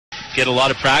get a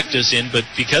lot of practice in, but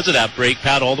because of that break,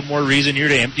 Pat, all the more reason here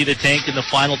to empty the tank in the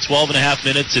final 12 and a half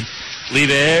minutes and leave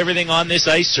everything on this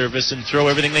ice surface and throw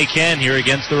everything they can here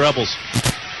against the Rebels.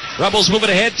 Rebels moving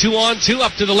ahead 2-on-2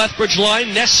 up to the Lethbridge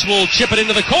line. Ness will chip it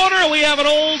into the corner. We have an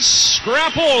old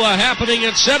scrapola happening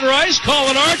at center ice.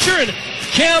 Colin Archer and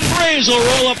Cam Brays will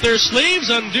roll up their sleeves,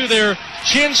 undo their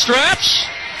chin straps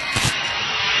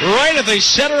right at the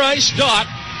center ice dot.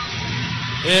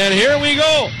 And here we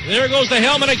go. There goes the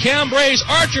helmet of Cam Brays.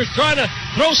 Archer's trying to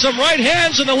throw some right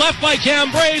hands in the left by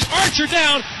Cam Brays. Archer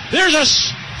down. There's a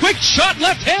quick shot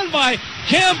left hand by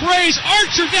Cam Brays.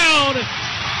 Archer down.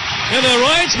 And the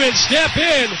linesmen step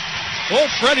in. Oh,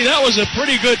 Freddie, that was a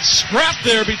pretty good scrap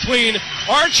there between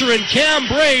Archer and Cam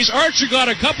Brays. Archer got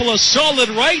a couple of solid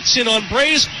rights in on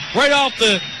Brays right off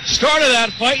the start of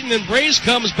that fight, and then Brays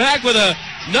comes back with a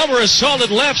number of solid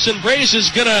lefts, and Brays is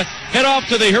going to head off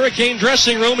to the Hurricane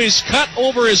dressing room. He's cut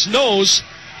over his nose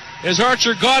as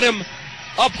Archer got him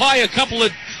up high a couple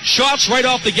of shots right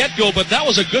off the get-go, but that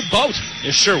was a good bout.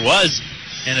 It sure was,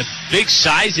 and a big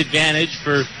size advantage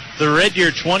for the Red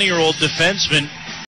Deer 20-year-old defenseman